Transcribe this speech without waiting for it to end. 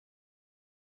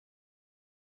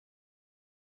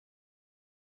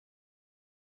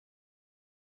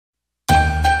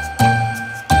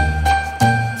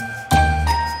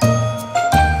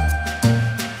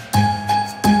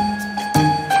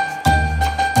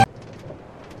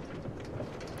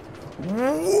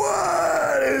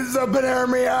is up in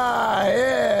Army? I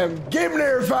am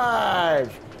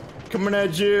Inator5 coming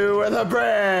at you with a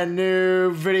brand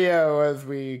new video as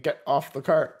we get off the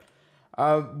cart.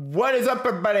 What is up,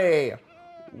 everybody?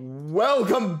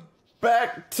 Welcome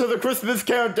back to the Christmas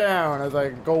countdown as I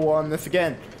go on this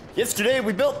again. Yesterday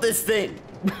we built this thing.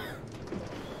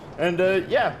 And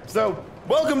yeah, so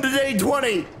welcome to day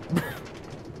 20.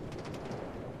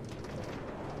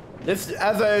 This,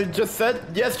 as I just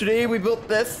said, yesterday we built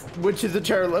this, which is a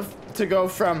chairlift to go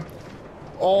from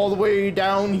all the way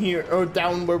down here, or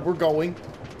down where we're going,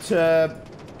 to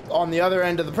on the other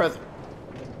end of the present.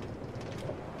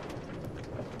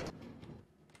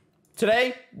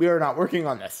 Today, we are not working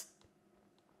on this.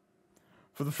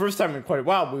 For the first time in quite a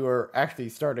while, we were actually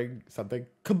starting something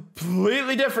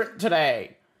completely different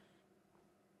today.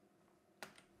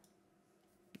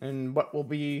 And what will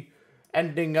be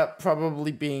ending up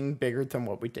probably being bigger than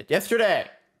what we did yesterday.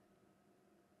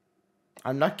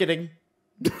 I'm not kidding.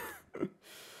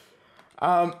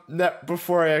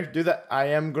 Before I do that, I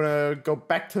am gonna go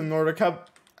back to Nordica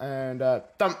and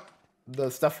dump the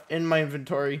stuff in my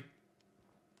inventory.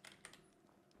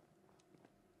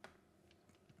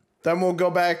 Then we'll go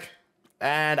back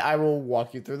and I will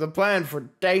walk you through the plan for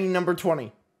day number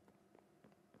 20.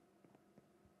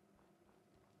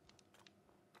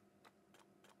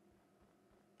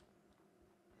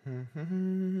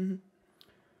 You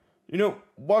know,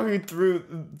 walking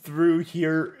through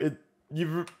here, it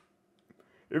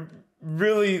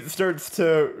really starts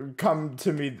to come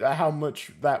to me how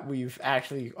much that we've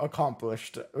actually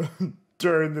accomplished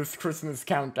during this Christmas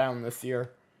countdown this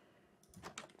year.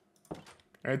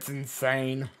 It's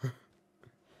insane.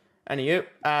 Anywho,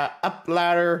 up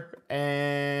ladder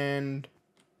and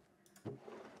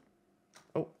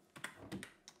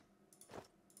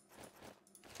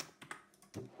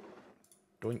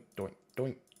doink, doink,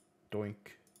 doink, doink,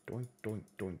 doink, doink,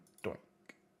 doink, doink.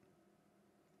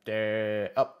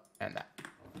 There, up, and that.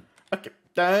 Okay,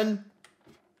 done.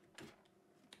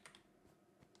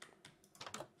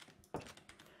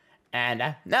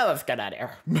 And now let's get out of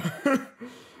here.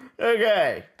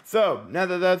 Okay, so now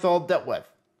that that's all dealt with,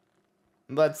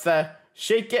 let's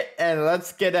shake it and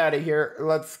let's get out of here.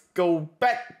 Let's go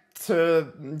back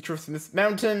to Christmas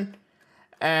Mountain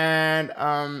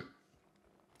and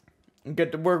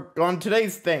get to work on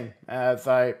today's thing as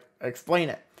I explain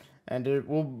it, and it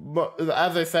will,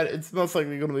 as I said, it's most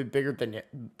likely going to be bigger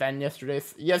than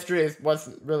yesterday's. Yesterday's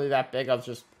wasn't really that big. I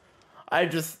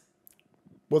just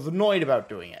was annoyed about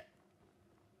doing it.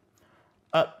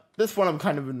 This one I'm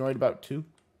kind of annoyed about too,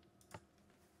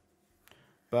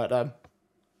 but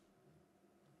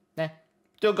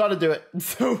still got to do it.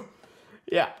 So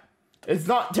yeah, it's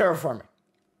not terraforming.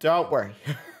 Don't worry.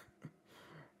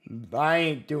 I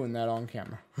ain't doing that on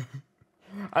camera.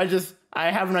 I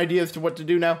have an idea as to what to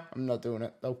do now. I'm not doing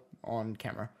it, though, on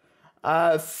camera.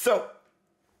 So,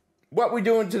 what we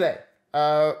doing today?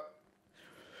 Hold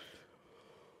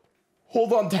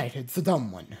on tight, it's a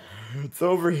dumb one. It's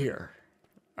over here.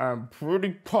 I'm pretty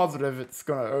positive it's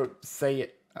gonna say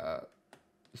it,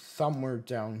 somewhere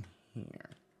down here.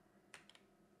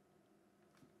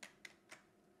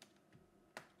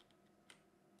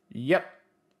 Yep.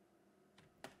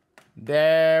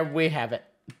 There we have it.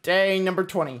 Day number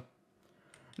 20.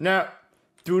 Now,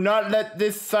 do not let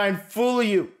this sign fool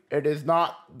you. It is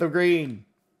not the green.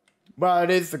 Well,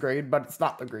 it is the green, but it's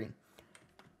not the green.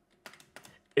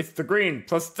 It's the green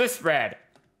plus this red.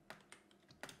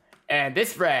 And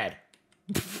this red.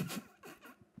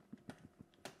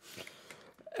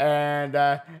 and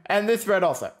this red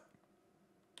also.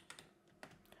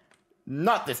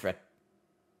 Not this red.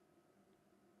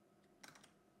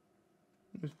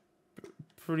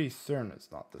 Pretty certain it's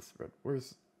not this red.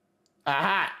 Where's...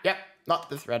 Aha! Yep, not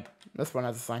this red. This one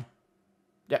has a sign.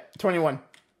 Yep, 21.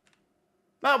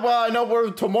 Oh, well, I know where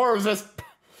tomorrow's is.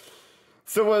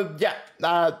 So, yeah,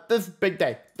 this big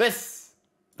day. This,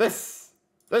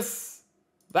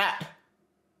 that.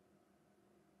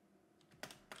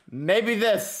 Maybe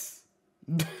this.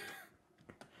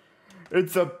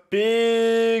 It's a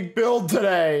big build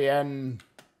today, and...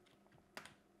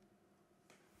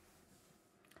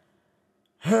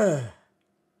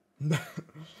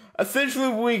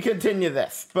 essentially we continue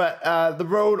this, but the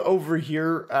road over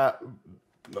here,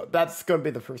 that's gonna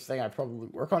be the first thing I probably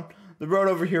work on. The road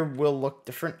over here will look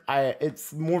different.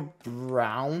 It's more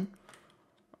brown.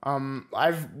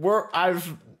 I've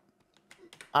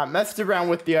messed around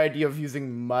with the idea of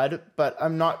using mud, but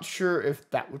I'm not sure if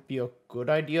that would be a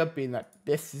good idea, being that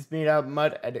this is made out of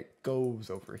mud and it goes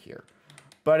over here.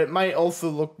 But it might also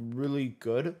look really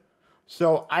good.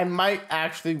 So I might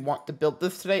actually want to build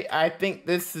this today. I think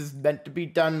this is meant to be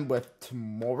done with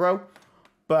tomorrow.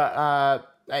 But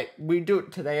we do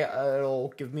it today.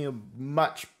 It'll give me a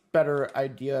much better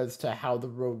idea as to how the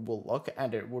road will look.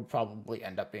 And it would probably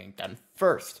end up being done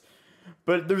first.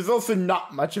 But there's also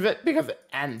not much of it because it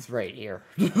ends right here.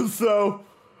 So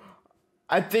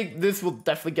I think this will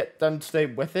definitely get done today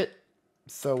with it.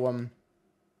 So,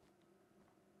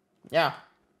 yeah.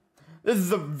 This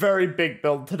is a very big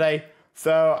build today.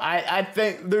 So I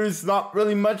think there's not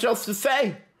really much else to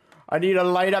say. I need a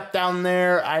light up down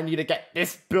there. I need to get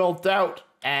this built out.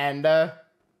 And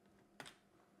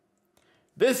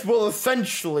this will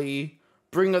essentially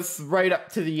bring us right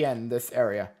up to the end, this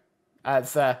area.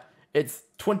 As it's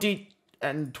 20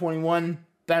 and 21,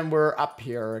 then we're up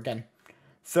here again.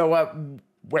 So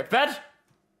with that,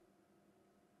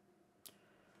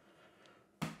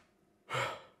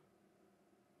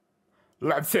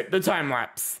 let's hit the time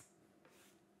lapse.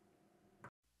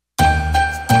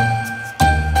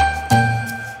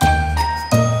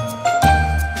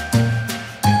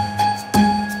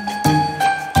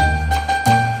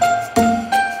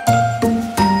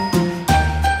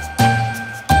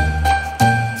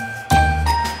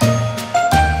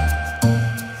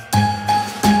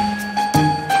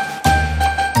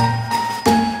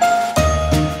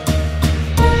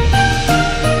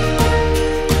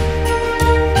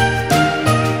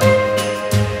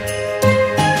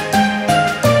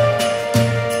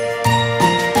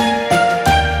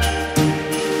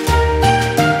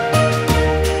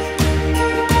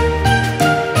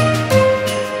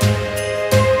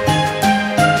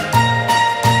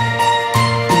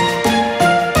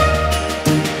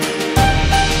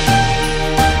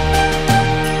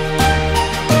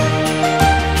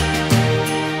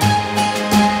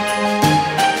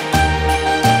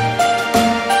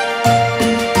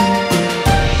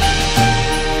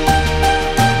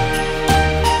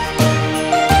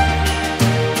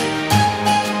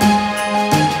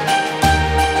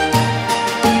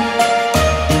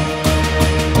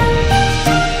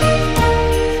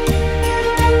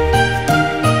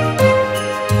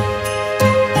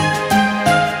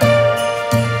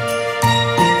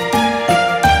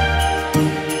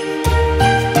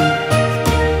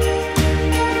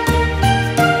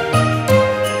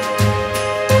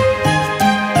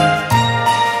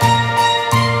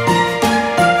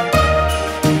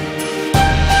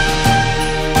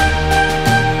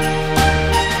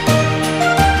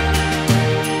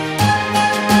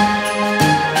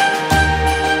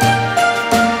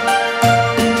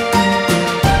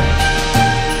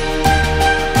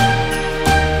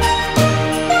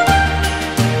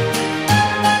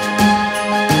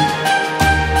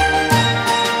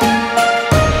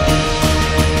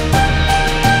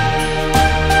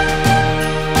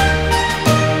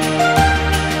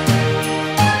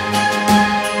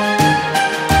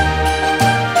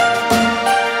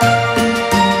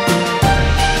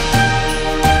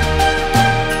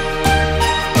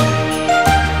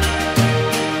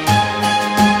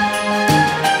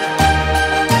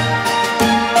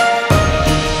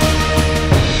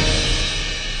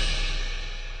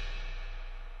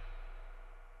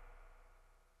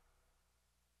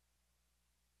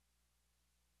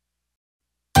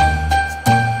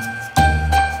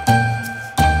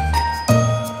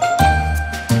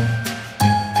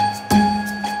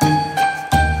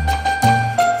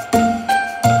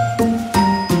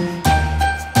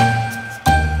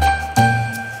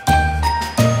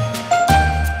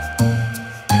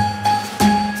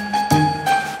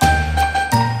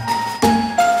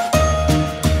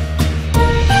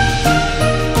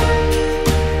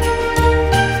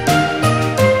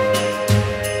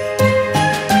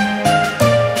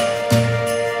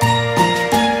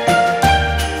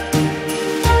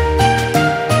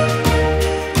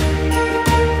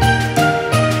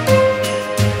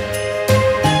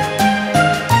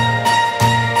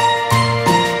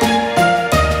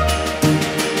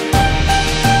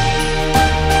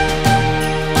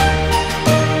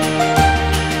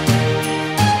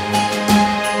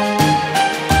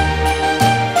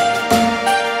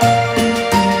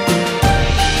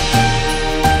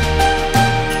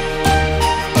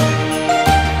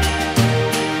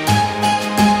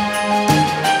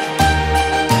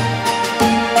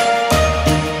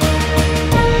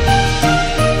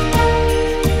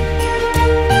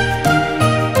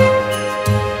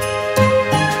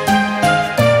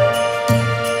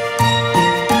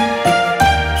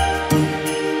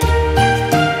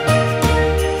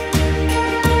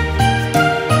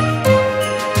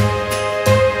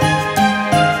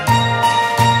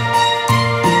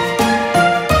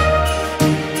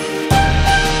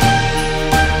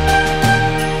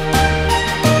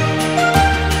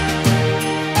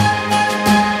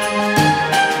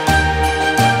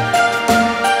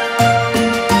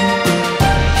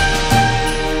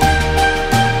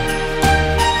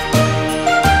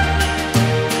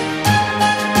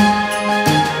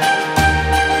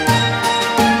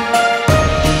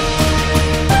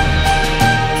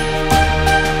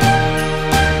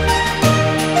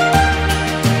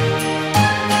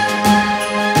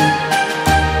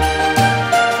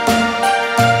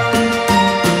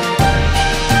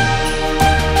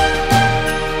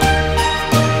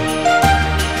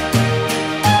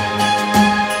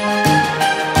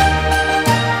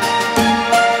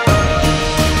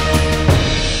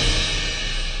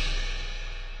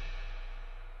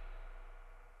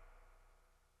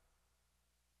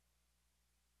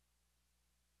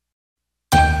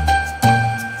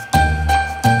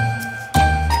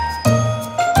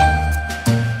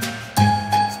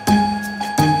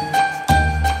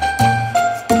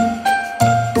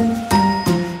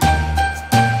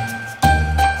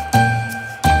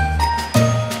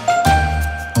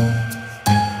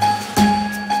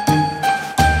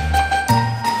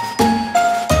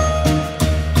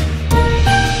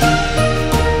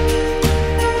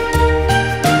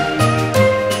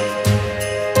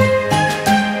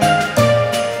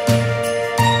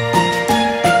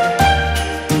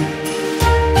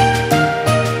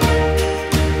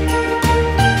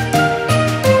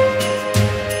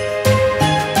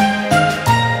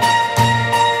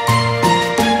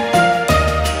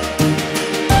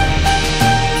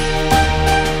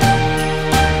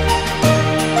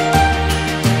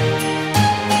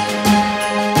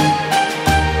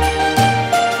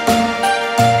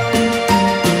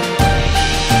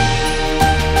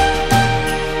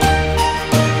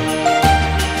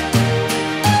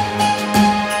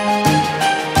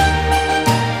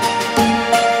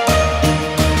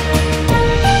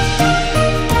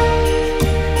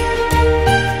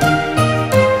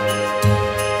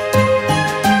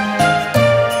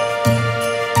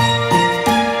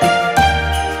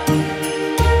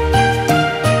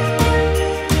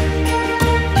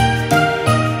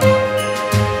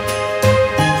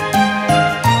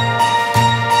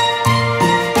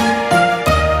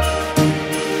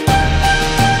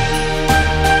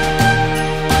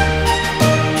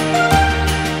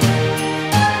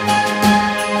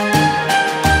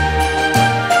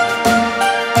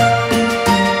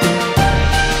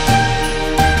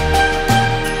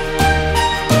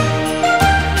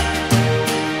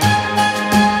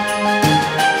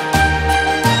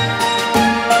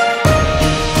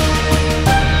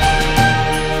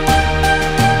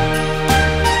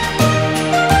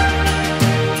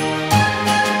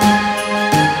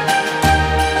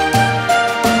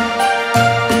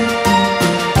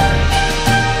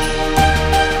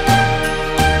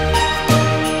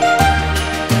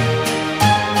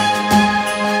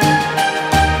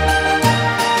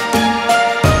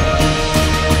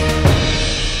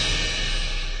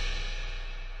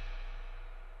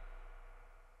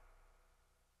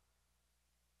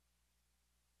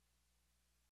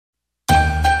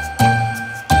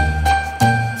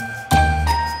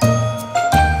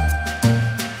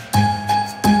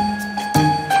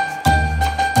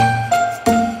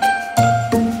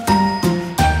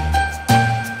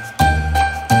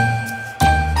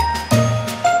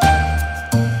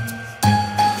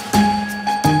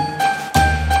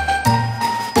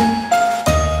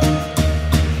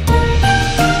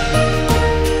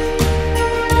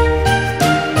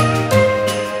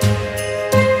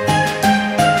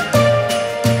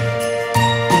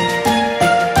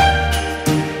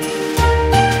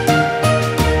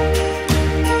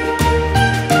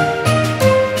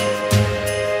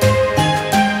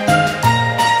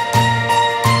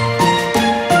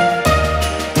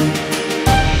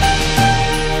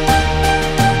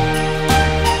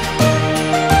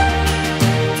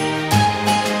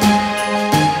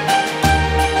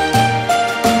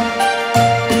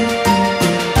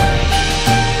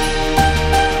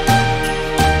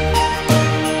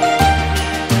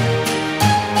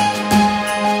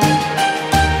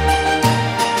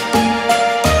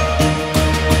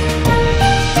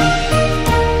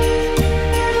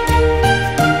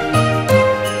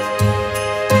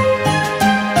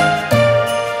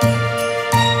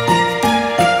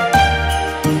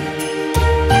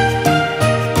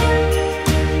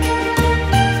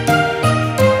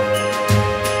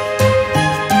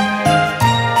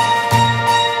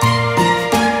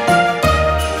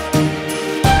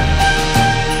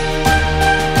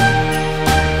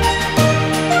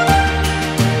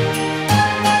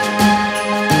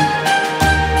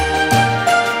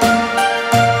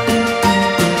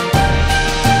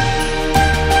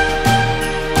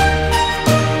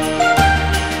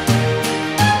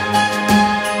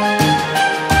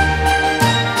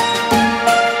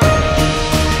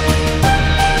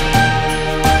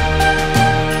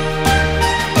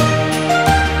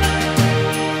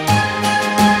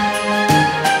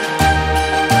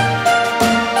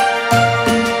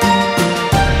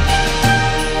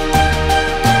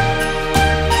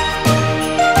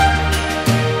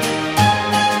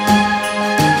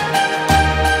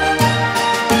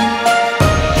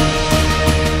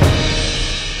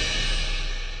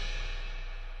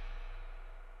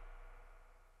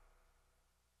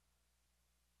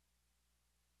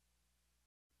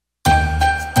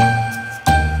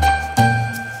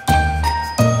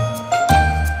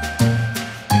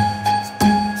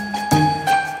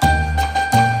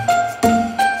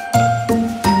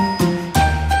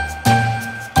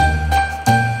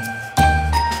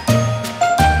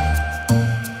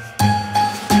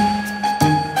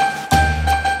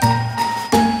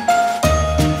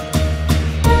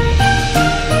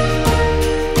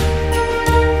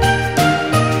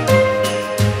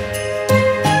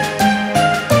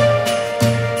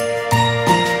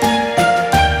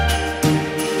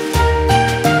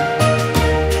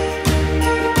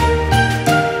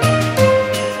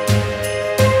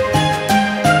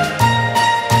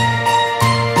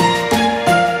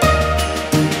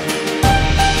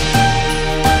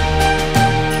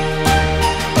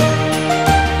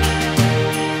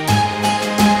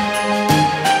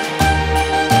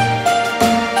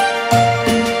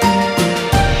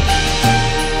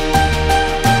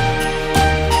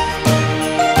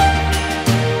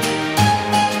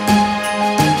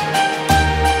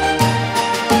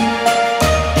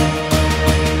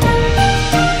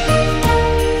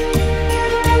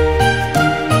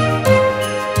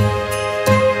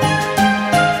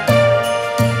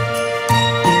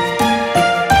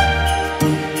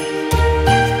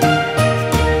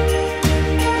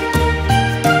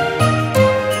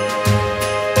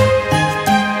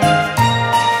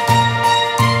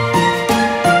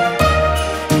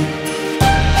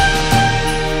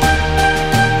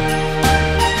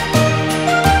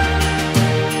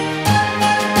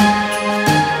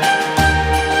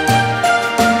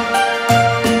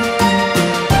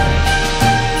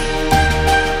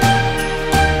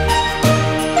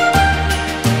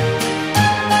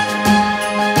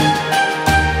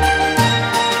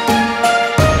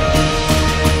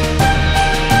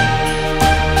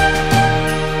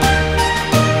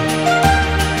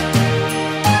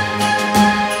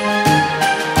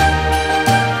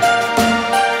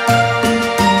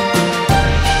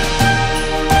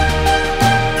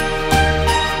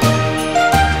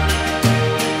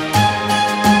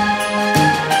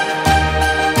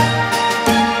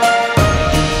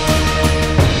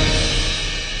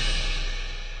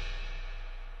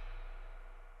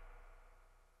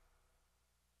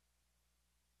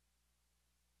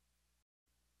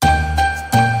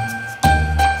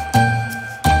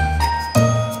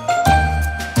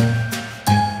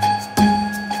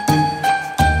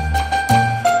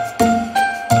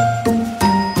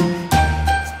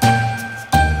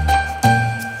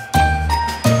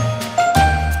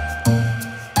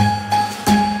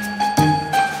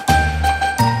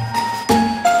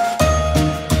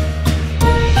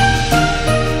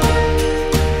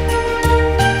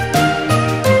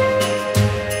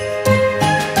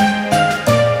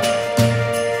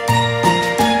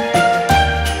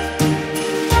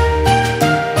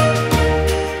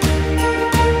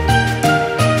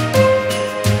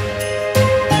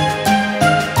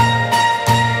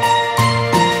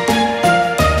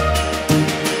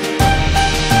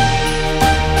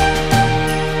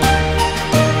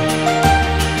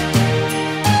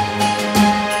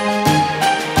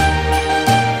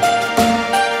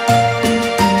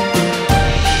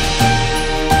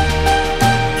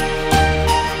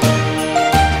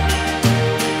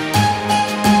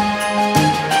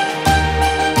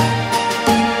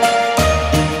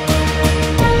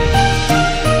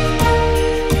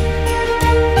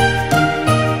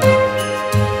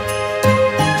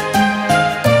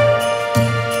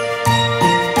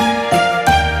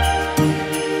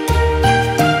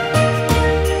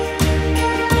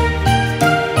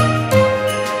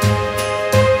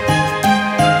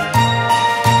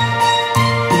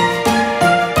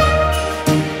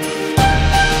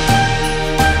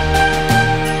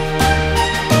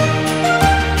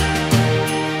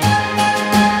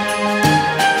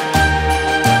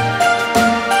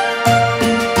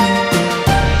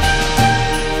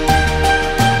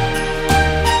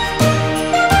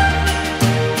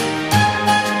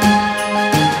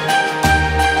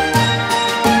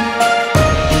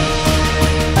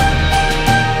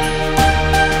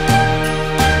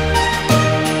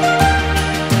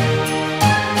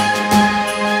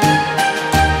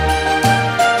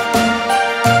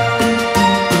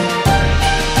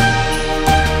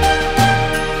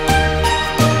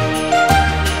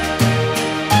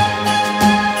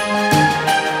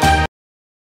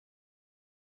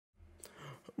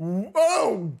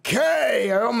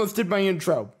 Okay, I almost did my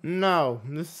intro. No,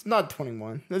 this is not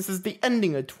 21. This is the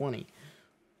ending of 20.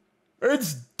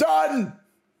 It's done!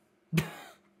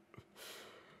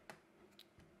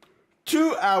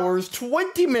 2 hours,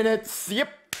 20 minutes. Yep,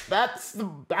 that's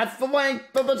the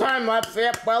length of the time lapse.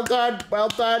 Yep, well done, well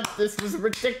done. This was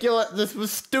ridiculous. This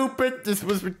was stupid. This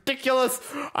was ridiculous.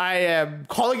 I am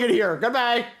calling it here.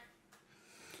 Goodbye.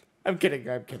 I'm kidding.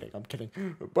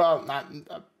 Well,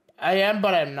 I am,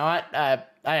 but I'm not. I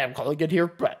am calling it here,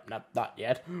 but not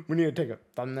yet. We need to take a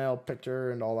thumbnail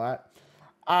picture and all that.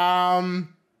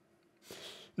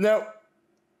 No,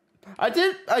 I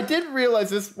did realize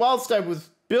this whilst I was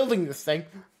building this thing.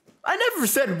 I never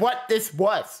said what this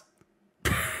was.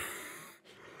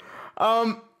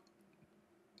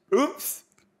 Oops.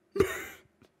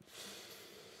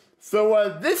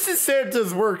 So, this is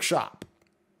Santa's workshop.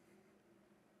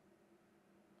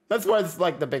 That's why it's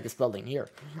like the biggest building here.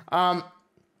 Well,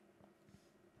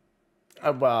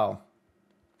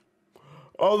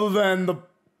 other than the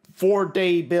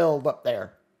 4-day build up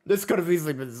there. This could have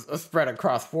easily been spread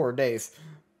across 4 days.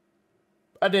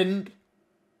 I didn't.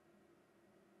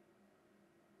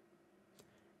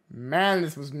 Man,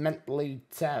 this was mentally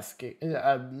tasking,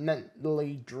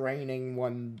 mentally draining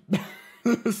one.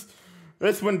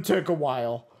 This one took a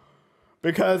while.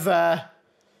 Because, well,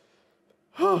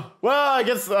 I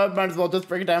guess I might as well just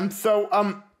break it down. So,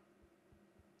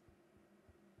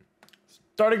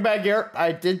 starting back here,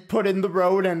 I did put in the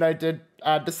road and I did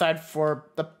decide for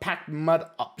the packed mud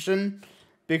option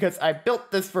because I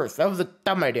built this first. That was a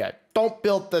dumb idea. Don't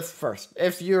build this first.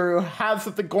 If you have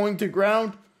something going to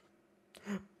ground,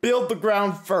 build the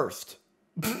ground first.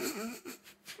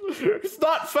 It's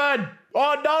not fun.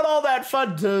 Oh, not all that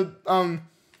fun to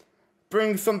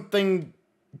bring something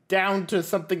down to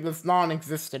something that's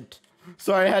non-existent.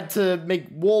 So I had to make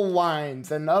wool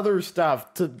lines and other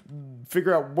stuff to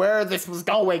figure out where this was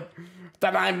going.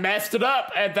 Then I messed it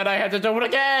up, and then I had to do it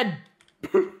again.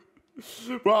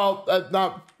 Well,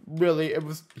 not really. It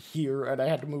was here, and I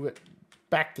had to move it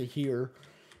back to here.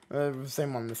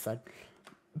 Same on this side.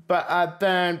 But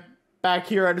then back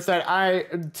here, I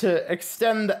decided to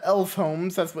extend the elf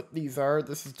homes. That's what these are.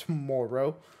 This is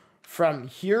tomorrow. From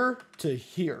here to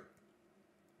here.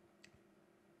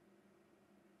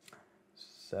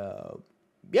 So,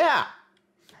 yeah.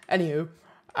 Anywho,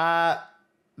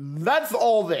 that's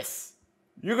all this.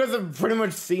 You guys have pretty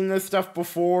much seen this stuff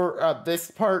before, this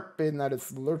part being that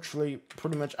it's literally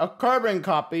pretty much a carbon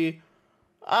copy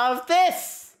of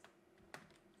this.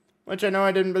 Which I know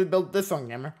I didn't really build this on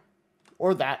camera.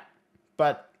 Or that.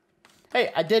 But,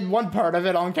 hey, I did one part of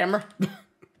it on camera.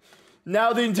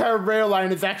 Now the entire rail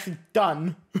line is actually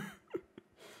done.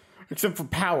 Except for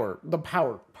power. The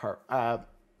power part. I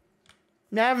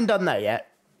haven't done that yet.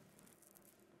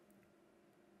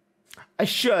 I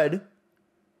should.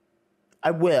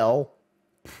 I will.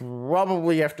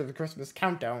 Probably after the Christmas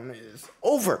countdown is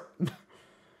over.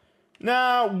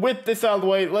 Now, with this out of the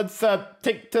way, let's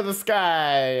take to the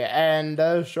sky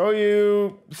and show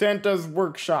you Santa's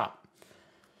workshop.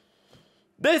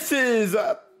 This is,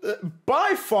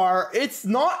 by far, it's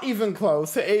not even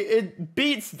close. It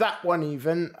beats that one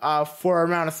even for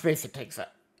amount of space it takes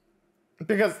up.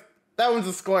 Because that one's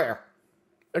a square.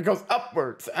 It goes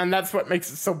upwards, and that's what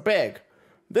makes it so big.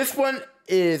 This one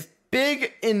is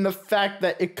big in the fact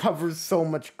that it covers so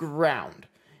much ground.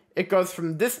 It goes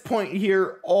from this point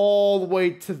here all the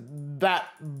way to that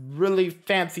really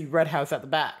fancy red house at the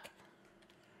back.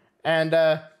 And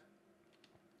as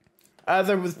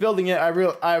I was building it, I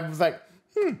was like,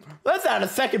 let's add a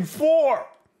second floor.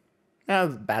 That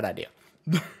was a bad idea.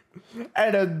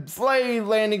 And a sleigh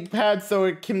landing pad so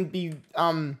it can be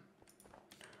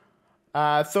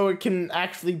so it can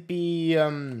actually be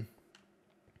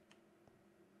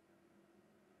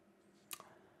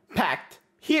packed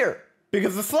here,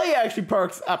 because the sleigh actually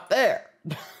parks up there.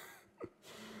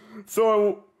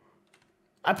 So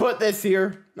I put this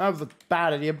here. That was a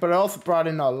bad idea, but I also brought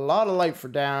in a lot of light for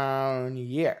down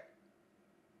here,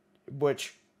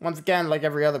 which, once again, like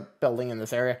every other building in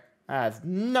this area, has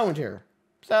no interior.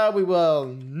 So we will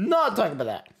not talk about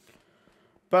that.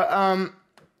 But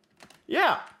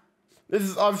yeah, this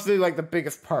is obviously like the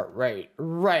biggest part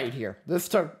right here.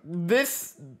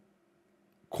 This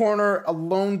corner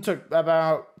alone took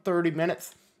about 30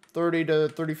 minutes, 30 to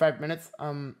 35 minutes.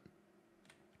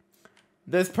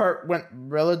 This part went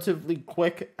relatively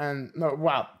quick, and no,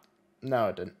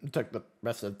 it didn't. It took the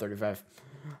rest of the 35.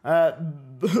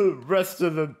 The rest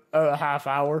of the half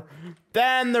hour.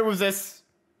 Then there was this,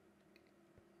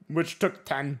 which took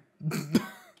 10.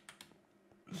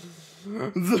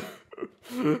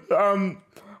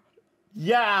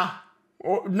 Yeah,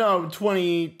 Or, no,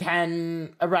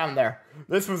 2010, around there.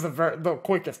 This was the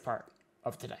quickest part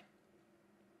of today.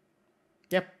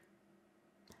 Yep.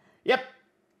 Yep.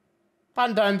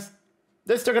 Fun times.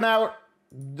 This took an hour.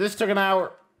 This took an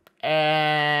hour.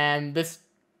 And this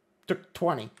took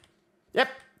 20. Yep.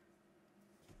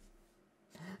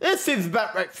 This seems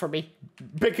about right for me.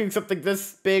 Picking something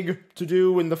this big to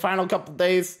do in the final couple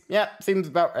days. Yep, seems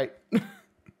about right.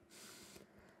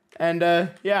 And,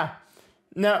 yeah.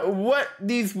 Now, what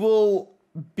these will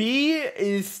be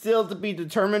is still to be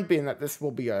determined, being that this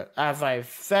will be as I've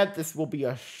said, this will be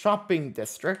a shopping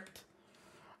district.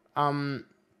 In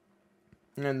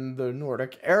the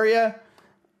Nordic area.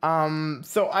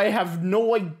 So I have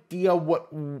no idea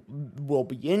what will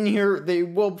be in here. They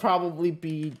will probably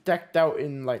be decked out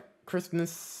in, like,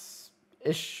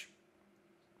 Christmas-ish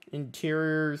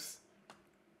interiors.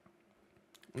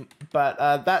 But,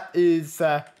 that is,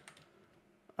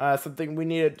 something we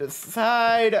need to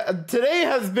decide. Today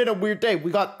has been a weird day.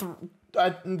 We got,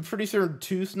 I'm pretty sure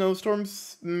 2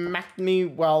 snowstorms smacked me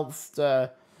whilst,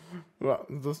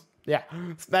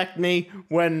 smacked me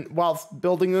whilst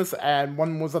building this, and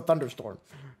one was a thunderstorm.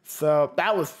 So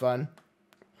that was fun.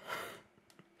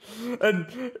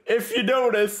 And if you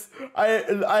notice,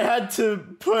 I had to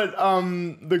put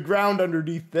the ground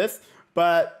underneath this,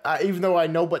 but even though I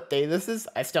know what day this is,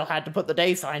 I still had to put the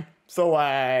day sign. So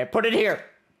I put it here.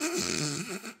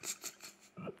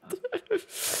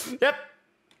 Yep.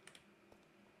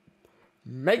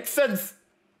 Makes sense.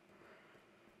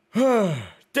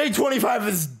 Day 25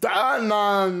 is done.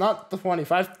 Not the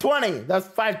 25. 20. That's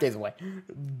 5 days away.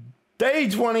 Day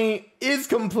 20 is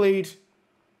complete.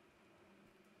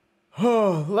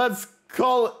 Let's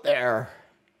call it there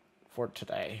for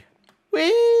today.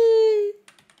 Whee!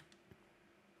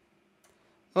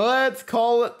 Let's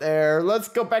call it there. Let's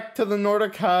go back to the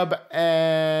Nordic Hub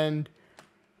and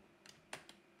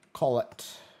call it.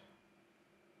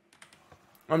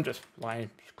 I'm just lying.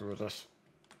 Screw this.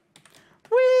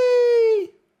 Whee!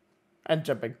 And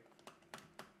jumping.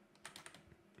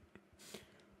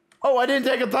 Oh, I didn't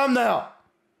take a thumbnail.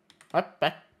 Up,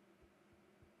 back.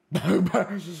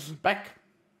 Back.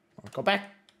 I'll go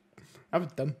back. I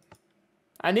was done.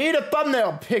 I need a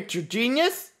thumbnail picture,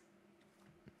 genius.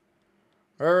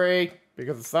 Hurry,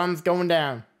 because the sun's going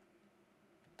down.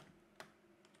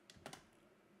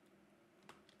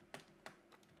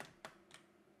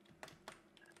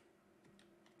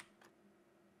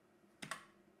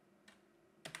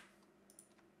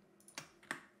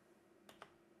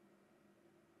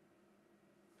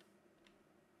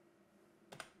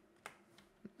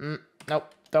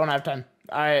 Nope, don't have time.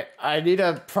 I need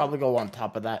to probably go on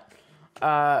top of that.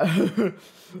 Oh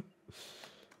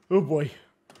boy.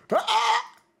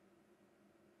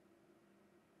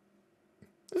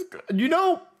 You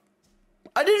know,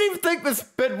 I didn't even think this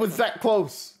bed was that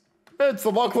close. It's a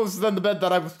lot closer than the bed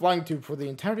that I was flying to for the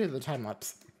entirety of the time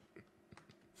lapse.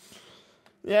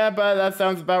 Yeah, but that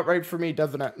sounds about right for me,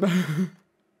 doesn't it? Okay,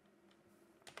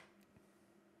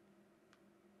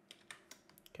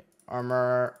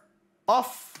 armor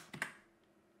off.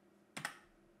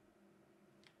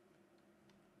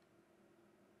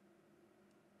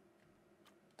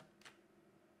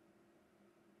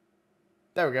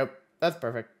 There we go. That's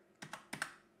perfect.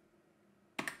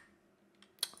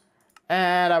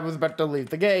 And I was about to leave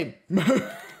the game.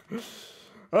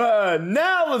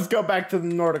 Now let's go back to the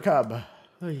Nordic Hub.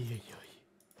 That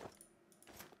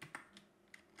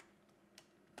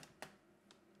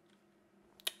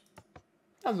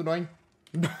was annoying.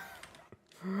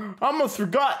 I almost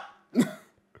forgot. The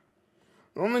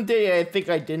only day I think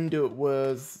I didn't do it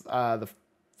was the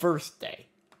first day.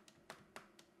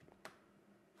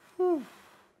 Whew.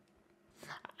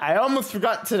 I almost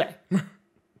forgot today.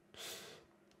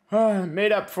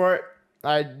 Made up for it.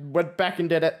 I went back and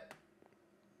did it.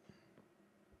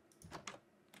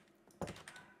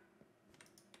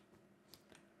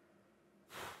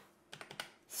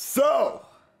 So,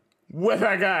 with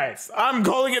that, guys, I'm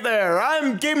calling it there.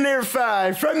 I'm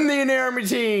GameNair5 from the Army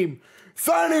team,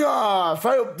 signing off.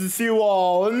 I hope to see you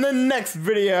all in the next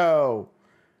video.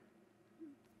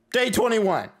 Day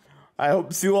 21. I hope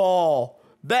to see you all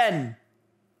then.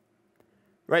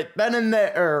 Right then and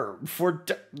there, for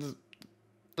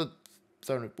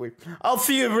sounded weird. I'll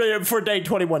see you for day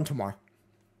 21 tomorrow.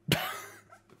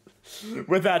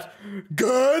 With that,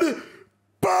 goodbye.